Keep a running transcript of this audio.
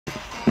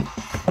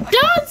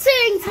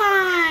jousting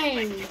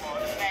time!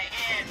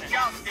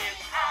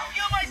 Justin's house.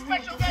 You're my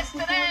special guest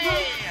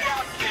today.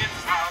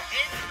 Justin's house.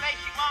 It's the place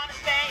you want to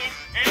stay in.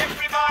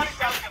 Everybody's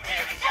welcome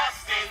here in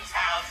Justin's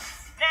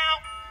house.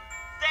 Now,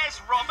 there's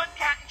Robert,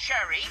 Cat and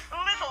Cherry,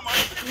 Little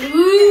Monster.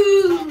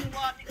 Ooh!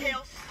 What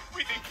else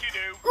we think you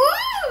do?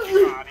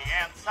 Ooh! Sardy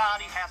and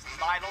Sardy has to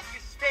slide off your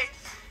sticks.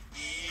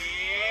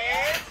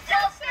 It's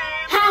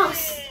Justin's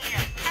House.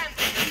 And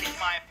this is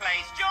my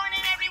place. Join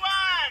in,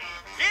 everyone.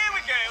 Here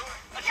we go.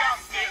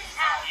 Justin's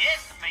house. Yes,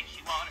 the place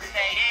you want to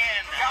stay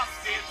in.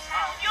 Justin's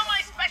house. You're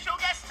my special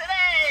guest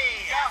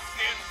today.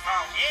 Justin's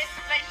house. It's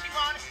the place you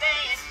want to stay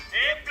in.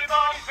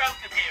 Everybody's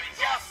welcome here in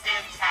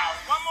Justin's house.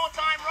 One more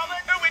time,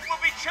 Robert. Oh, it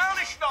would be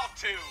churlish not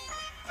to.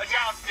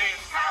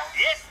 Justin's house.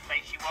 Yes, the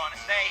place you want to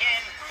stay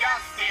in.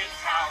 Justin's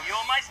house.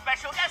 You're my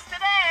special guest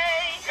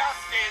today.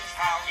 Justin's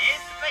house.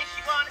 It's the place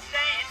you want to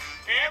stay in.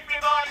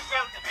 Everybody's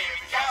welcome here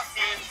in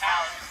Justin's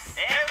house.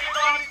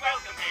 Everybody's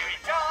welcome here in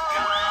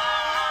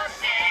Justin's.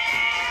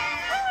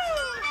 Woo!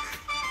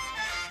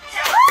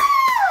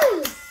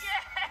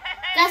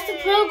 That's the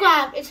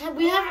program.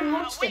 We haven't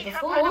watched it We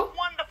have before. had a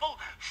wonderful,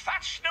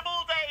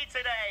 fashionable day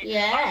today.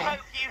 Yeah. I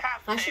hope you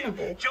have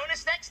Fashionable. too. Join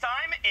us next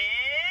time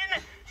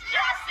in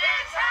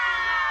Justin's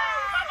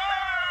house.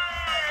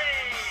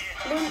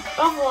 Bye-bye.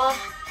 Au revoir.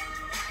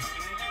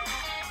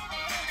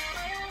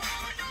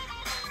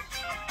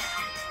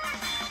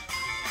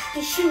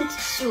 The short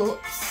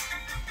shorts.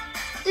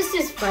 This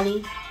is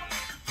funny.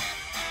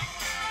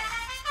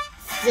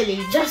 Silly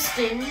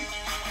Justin.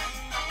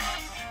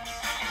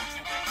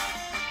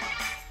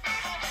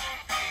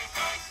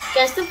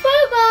 Guess the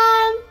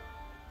program.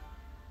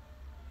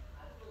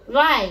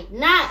 Right,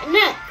 now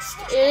next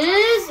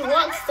is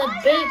what's the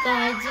big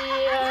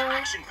idea?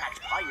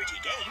 Action-packed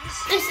piratey games.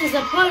 This is a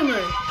promo.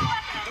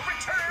 The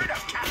return of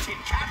Captain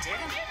Captain.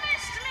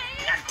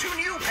 And two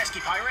new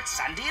pesky pirates,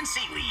 Sandy and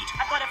Seaweed.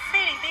 I've got a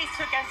feeling these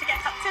two are going to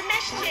get up to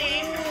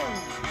mischief.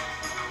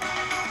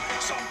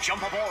 So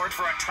jump aboard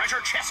for a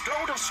treasure chest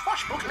load of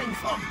swashbuckling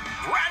fun.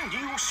 Brand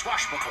new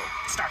Swashbuckle.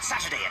 Starts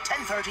Saturday at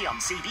 10:30 on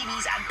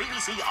CBeebies and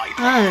BBC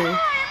iPlayer.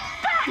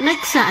 Oh,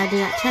 next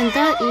Saturday at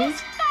 10:30.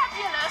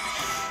 Fabulous.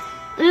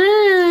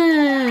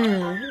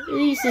 Ooh,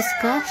 he's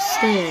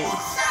disgusting.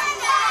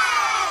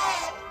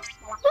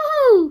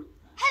 Woo!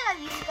 Hello,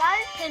 you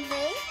guys. And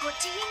me? What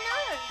do you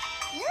know?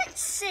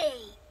 Let's see.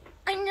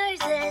 I know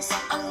there's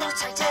a lot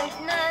I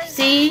don't know.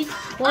 See,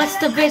 what's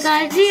the big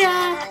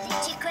idea?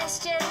 Litty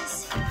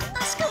questions.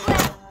 Ask away.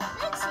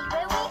 Let's see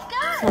where we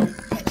go.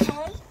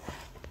 Okay.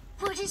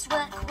 What is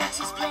work? What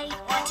is play?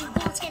 Why do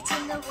winds get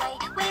in the way?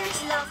 Where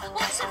is love?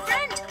 What's a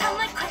friend? How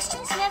my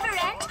questions never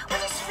end.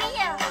 What is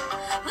fear?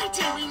 Why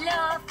do we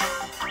love?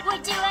 Why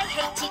do I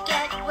hate to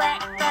get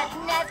wet, but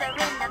never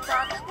in the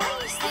bath? Why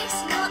is this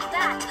not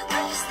that?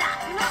 Why is that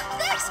not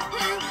this?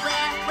 Who,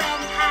 where,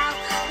 when, how?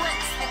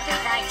 What's the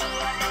big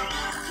idea?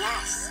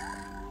 Yes.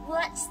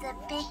 What's the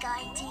big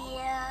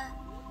idea?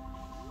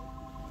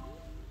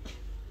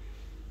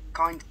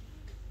 Kind.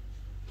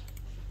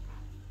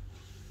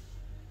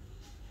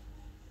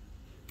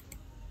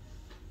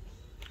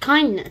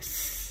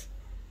 Kindness.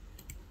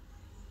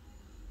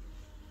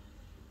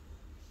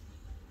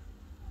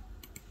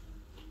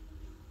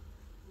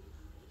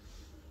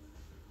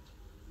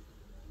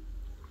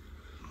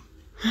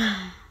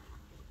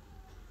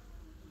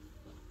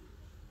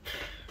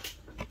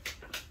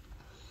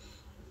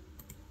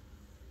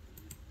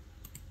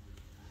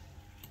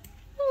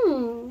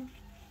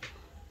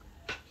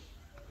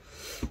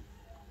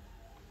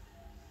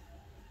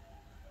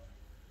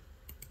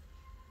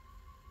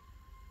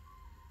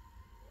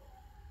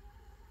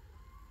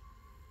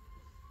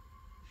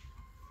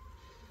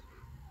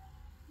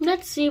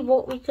 Let's see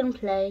what we can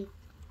play.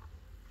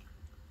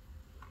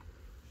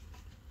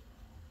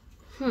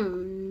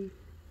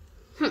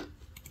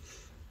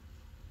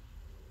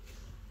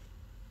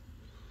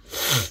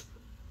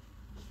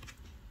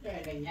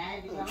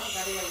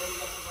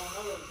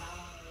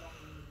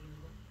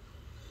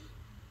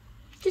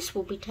 This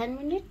will be 10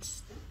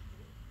 minutes.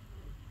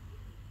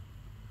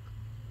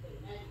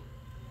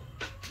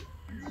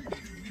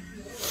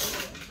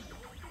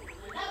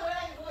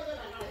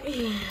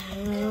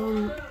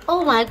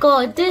 Oh my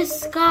god,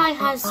 this guy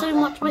has so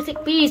much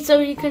mythic beads, so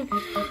he can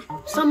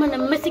summon a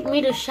mythic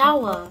meter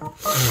shower.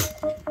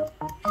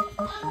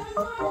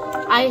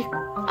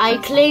 I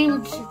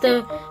claimed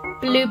the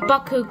blue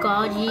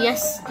Bakugan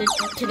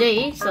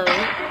yesterday,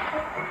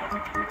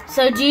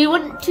 so do you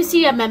want to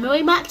see a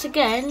memory match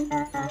again?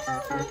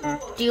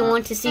 Do you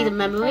want to see the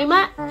memory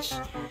match?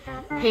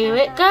 Here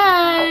it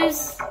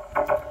goes.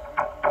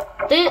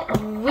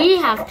 We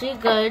have to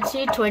go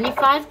to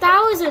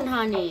 25,000,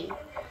 honey.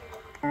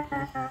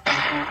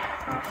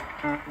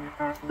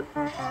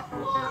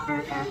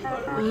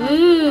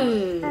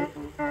 Ooh.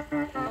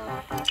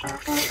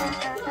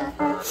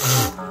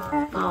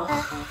 Oh,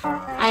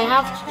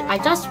 I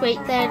just wait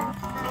then.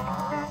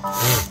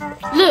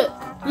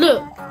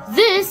 Look,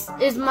 this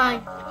is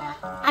my,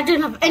 I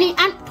don't have any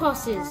ant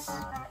posses.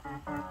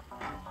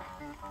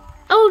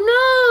 Oh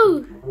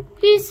no!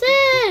 He's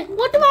sick!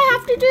 What do I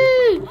have to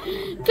do?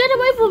 Get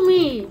away from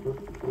me!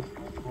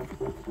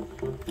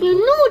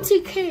 You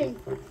naughty kid!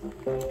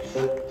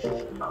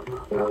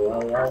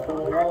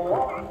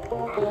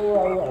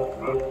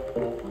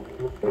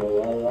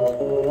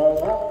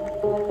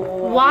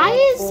 Why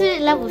is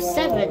it level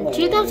 7?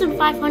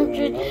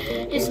 2,500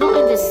 is not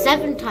in the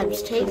 7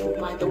 times table,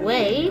 by the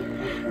way.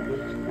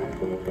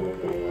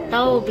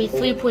 That will be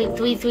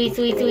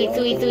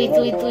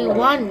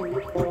 3.333333331.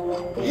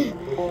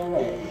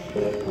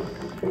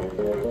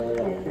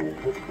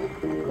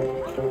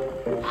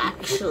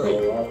 Actually,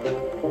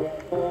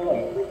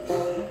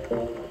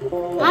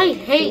 I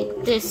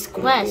hate this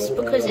quest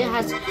because it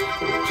has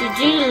to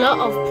do a lot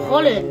of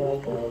pollen.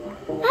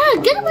 Ah,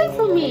 get away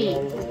from me!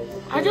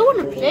 I don't want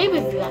to play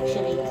with you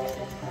actually.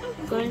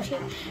 I'm going to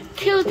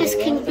kill this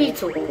king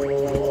beetle.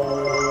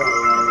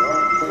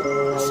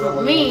 It's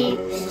not me,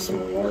 it's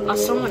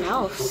someone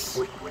else.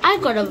 I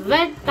got a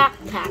red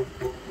backpack.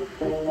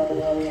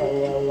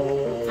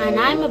 And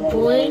I'm a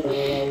boy,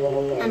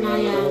 and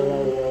I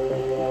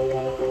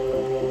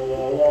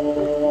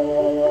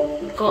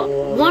got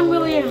 1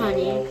 million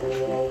honey.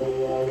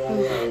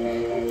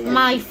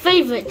 My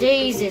favorite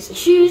days is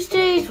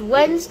Tuesdays,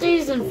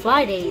 Wednesdays, and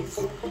Fridays.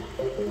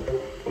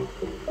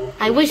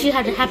 I wish you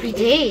had a happy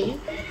day.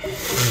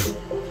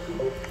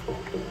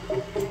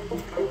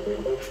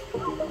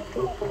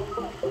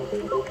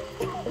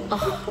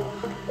 Oh,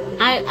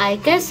 I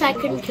guess I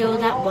can kill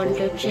that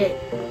wonder chick.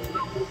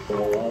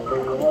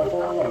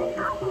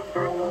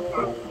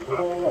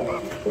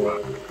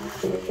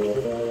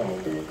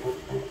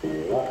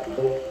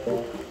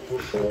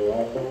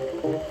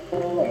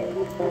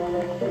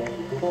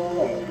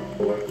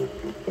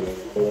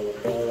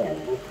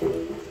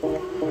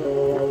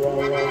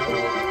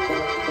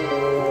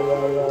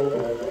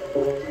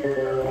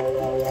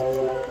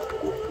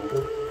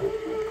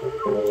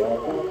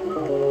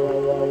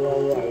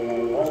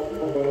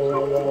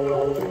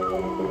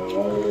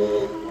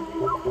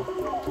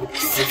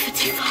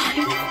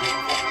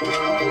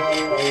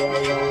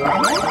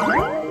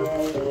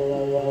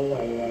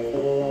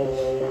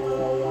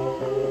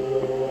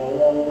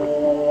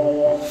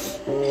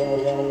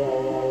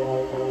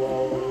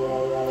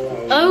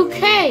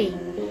 Okay,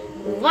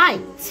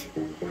 right,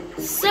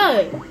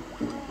 so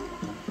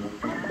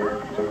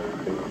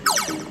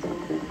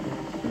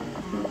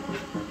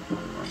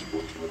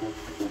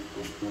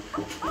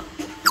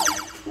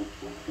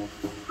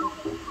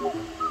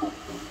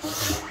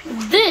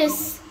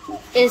this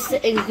is the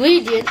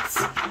ingredients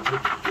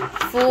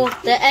for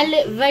the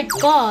Elite Red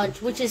Guard,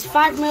 which is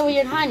 5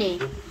 million honey.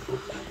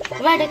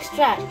 Red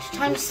extract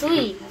times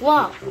 3.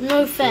 Wow,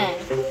 no fair.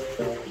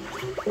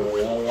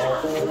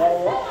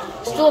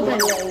 Strawberry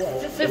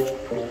 50.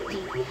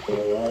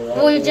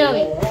 Royal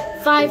jelly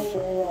 5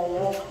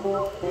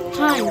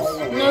 times.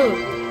 No.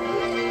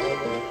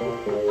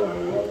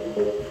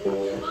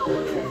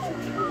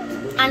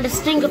 And a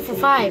stinger for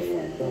 5.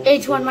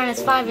 81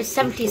 minus 5 is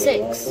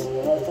 76.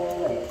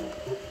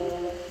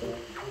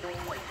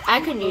 I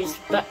can use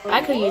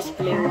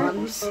blue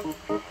ones.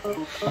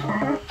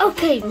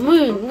 Okay,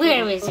 moon,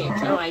 where is it?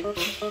 Oh, I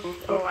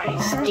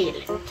steal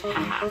it.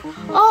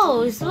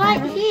 Oh, it's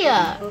right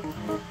here.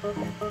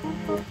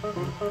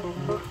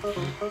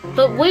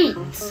 But wait,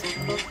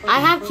 I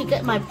have to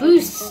get my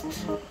boost.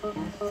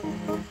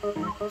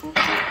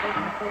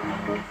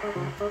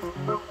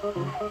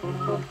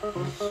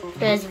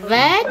 There's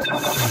red,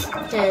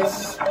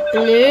 there's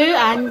blue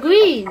and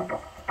green.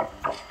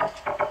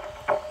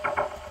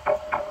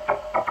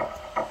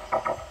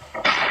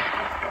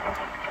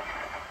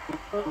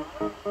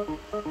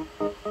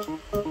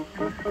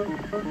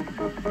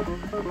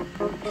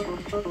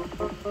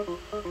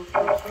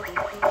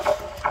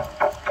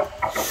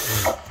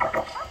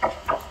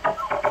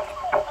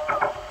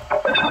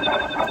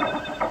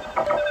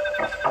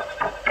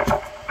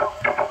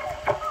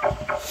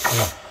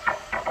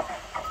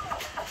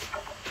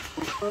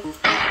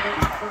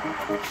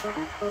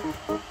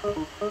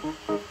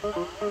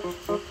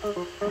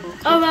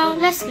 Oh well,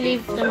 let's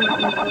leave the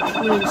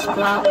moon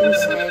sprout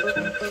instead.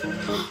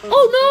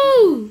 Oh no!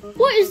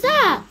 What is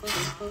that?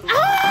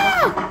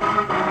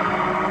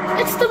 Ah!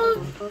 It's the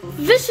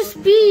vicious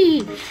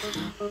bee.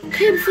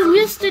 Came from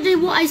yesterday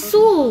what I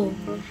saw.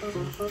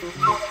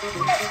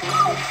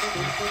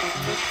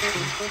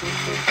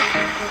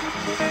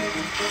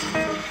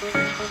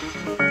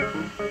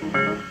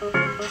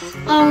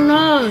 Oh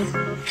no.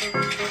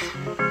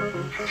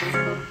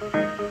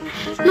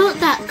 Not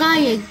that guy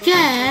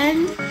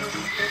again.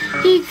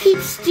 He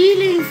keeps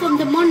stealing from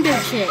the Mondo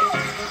chick.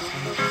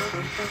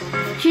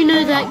 You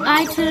know, like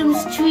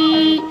items,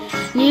 tree,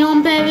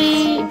 neon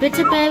berry,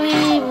 bitter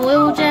berry,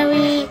 royal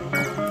jelly.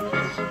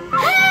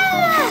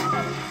 Ah!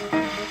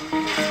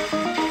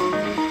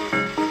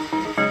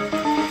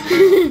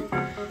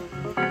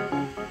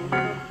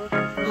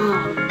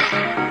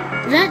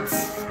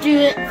 Let's do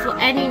it for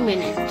any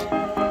minute.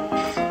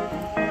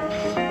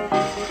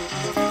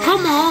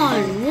 Come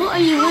on, what are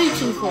you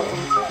waiting for?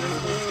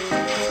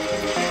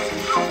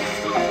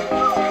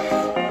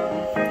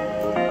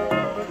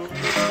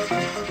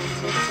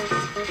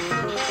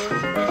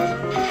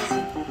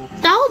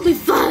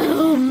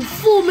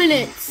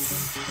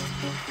 minutes.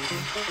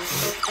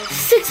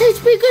 6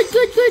 HP,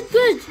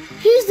 good.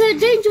 He's the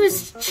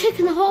dangerous chick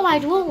in the whole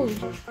wide world.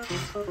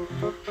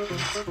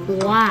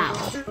 Wow.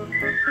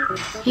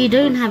 He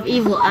don't have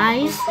evil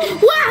eyes.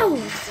 Wow!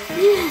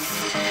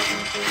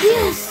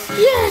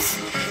 Yes!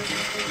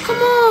 Come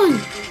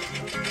on!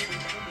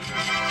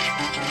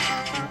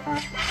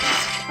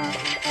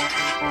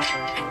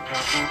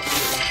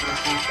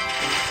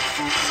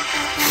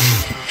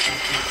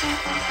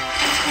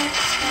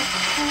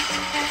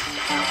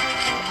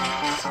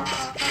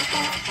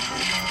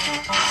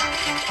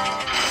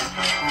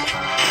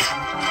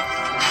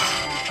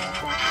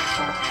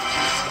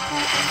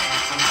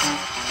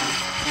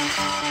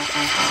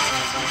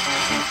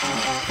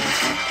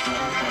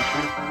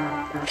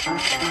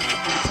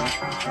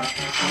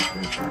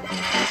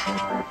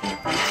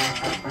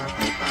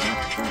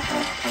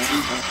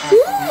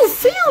 Ooh,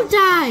 field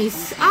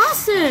dice!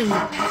 Awesome!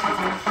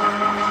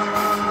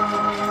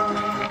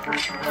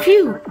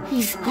 Phew,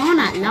 he's gone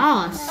at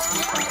last.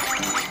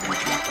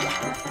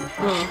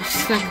 Oh,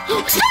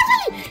 Starly!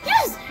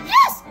 Yes!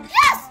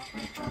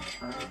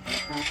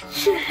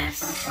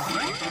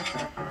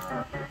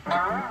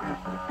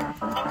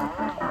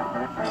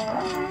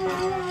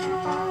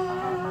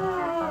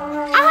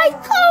 I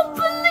can't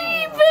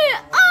believe it!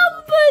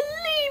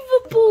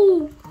 Unbelievable!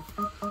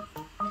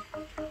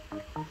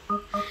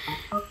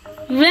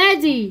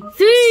 Ready?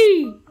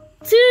 3,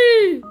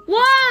 2,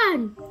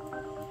 1!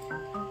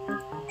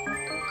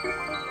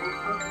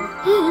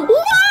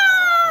 Wow!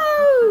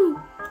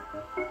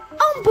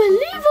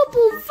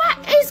 Unbelievable! That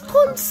is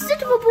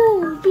considerable,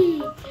 B.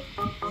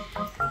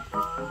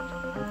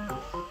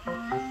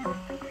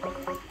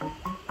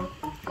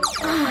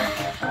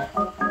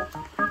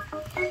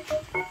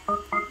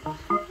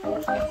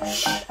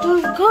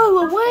 Don't go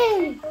away!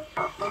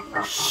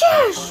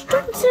 Shush!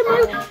 Don't say my...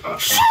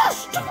 Shush!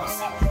 Don't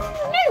say my...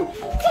 No!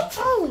 Get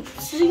out!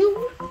 You...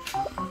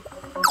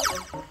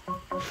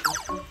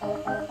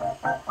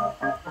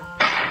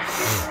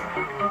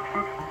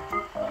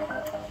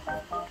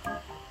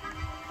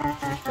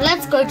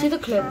 Let's go to the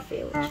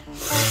Cloverfield.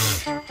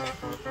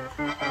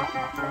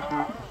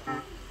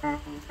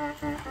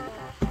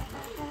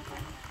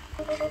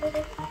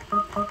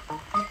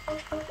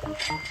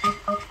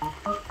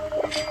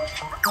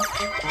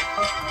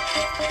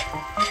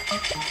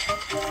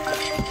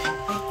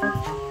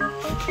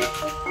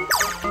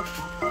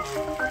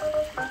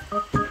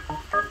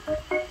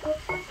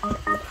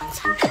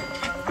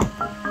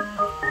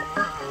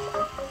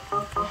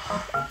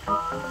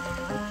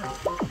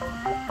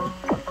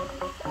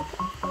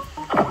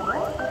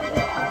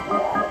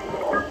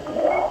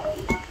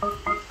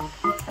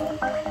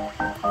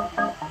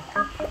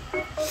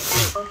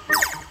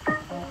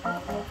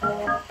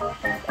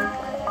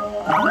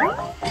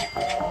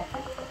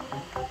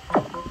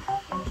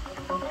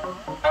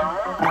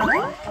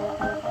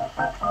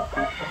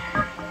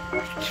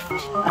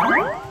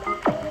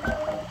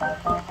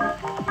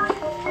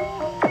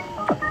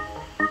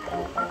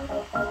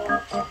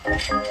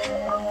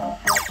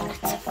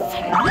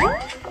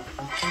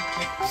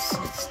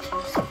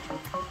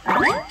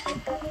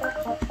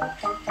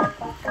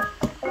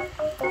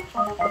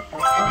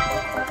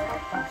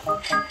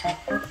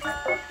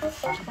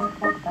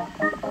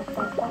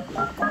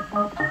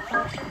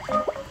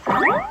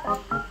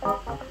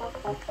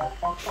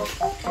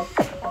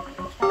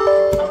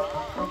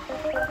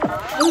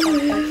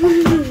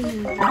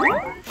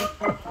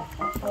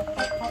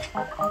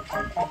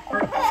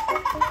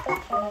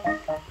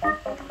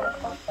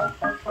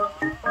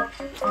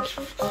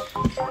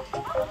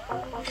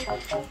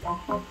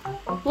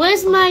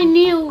 Where's my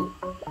new...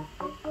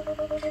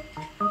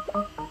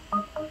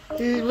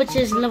 which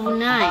is level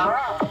 9.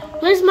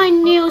 Where's my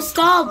new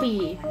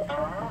Starby?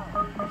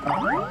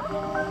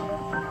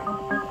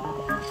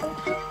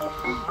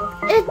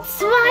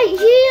 It's right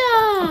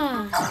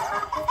here!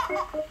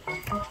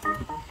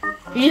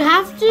 You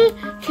have to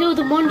kill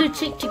the Mondo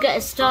chick to get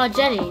a Star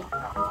Jelly.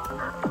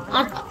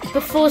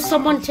 Before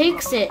someone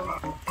takes it.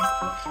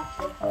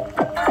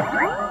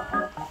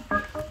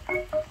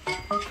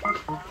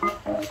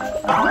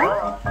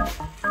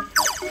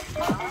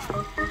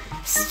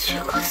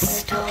 Still got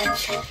Star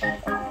Jelly.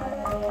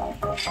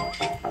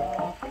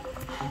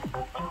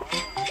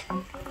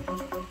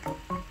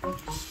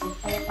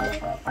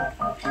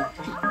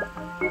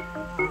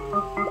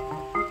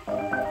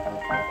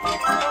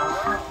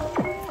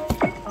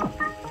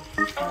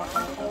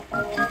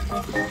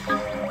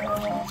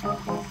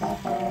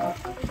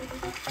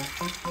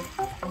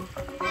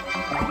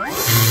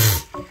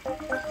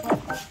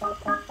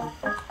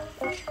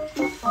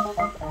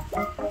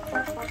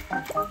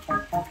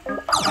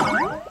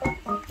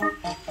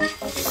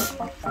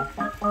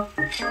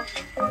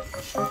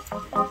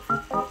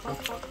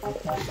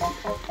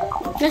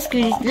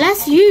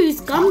 Let's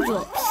use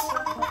gumdrops.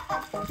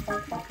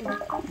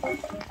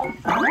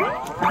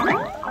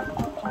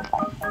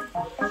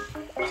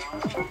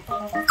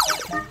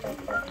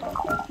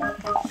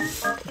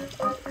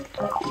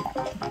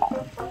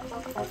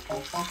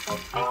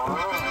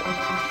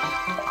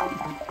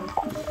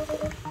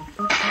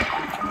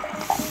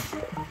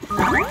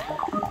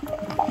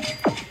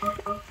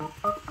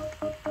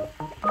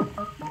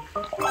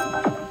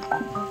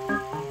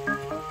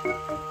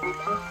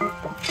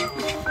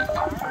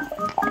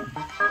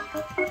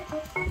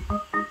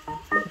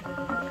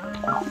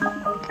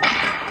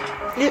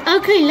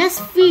 Okay, let's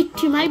feed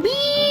to my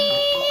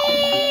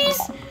bees.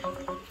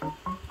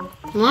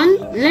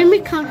 Let me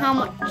count how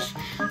much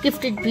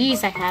gifted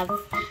bees I have.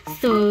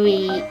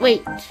 3.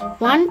 Wait.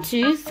 1,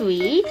 2,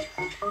 3,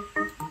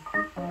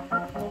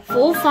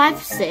 4,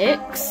 5,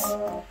 6.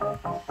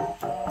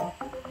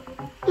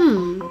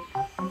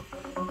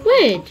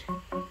 Weird.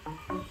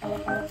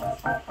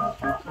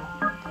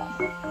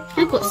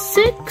 I've got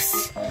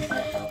 6,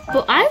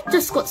 but I've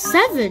just got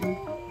 7.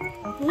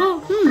 Well,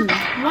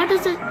 why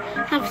does it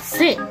have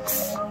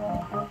 6?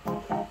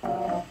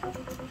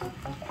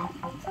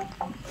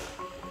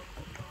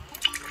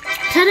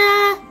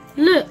 Ta-da!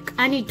 Look,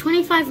 I need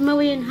 25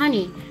 million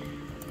honey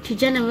to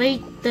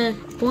generate the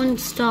 1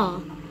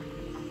 star.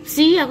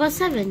 See, I got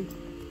 7.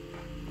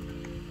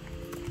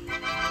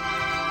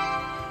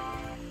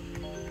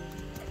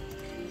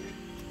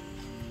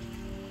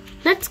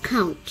 Let's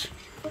count.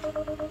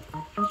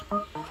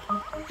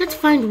 Let's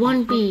find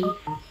 1 bee.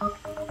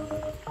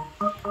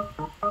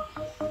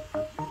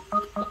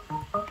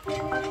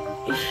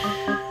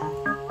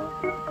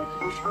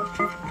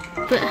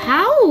 But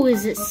how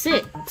is it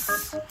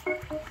 6?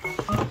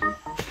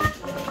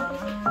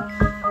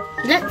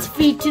 Let's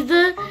feed to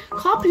the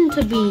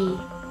carpenter bee.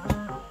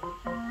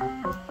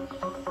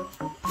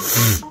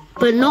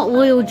 But not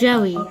royal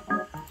jelly.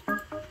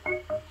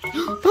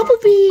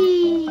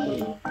 Bumblebee!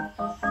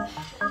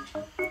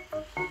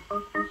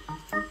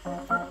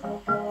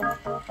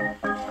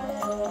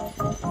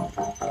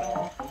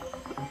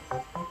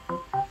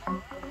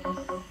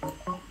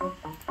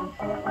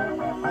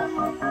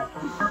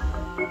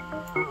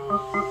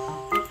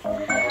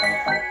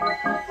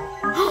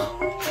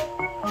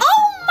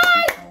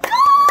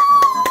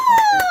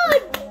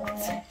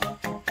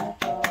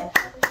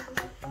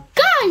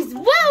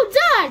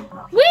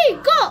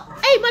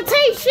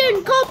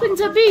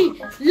 Carpenter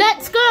bee,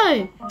 let's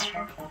go.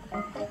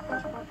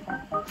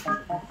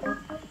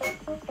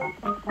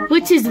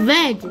 Which is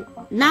red.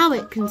 Now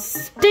it can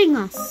sting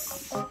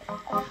us.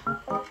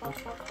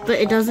 But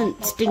it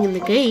doesn't sting in the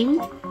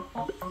game.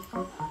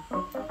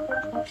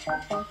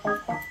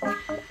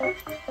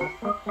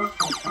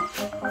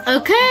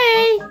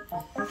 Okay.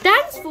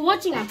 Thanks for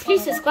watching and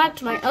please subscribe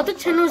to my other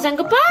channels and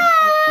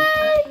goodbye.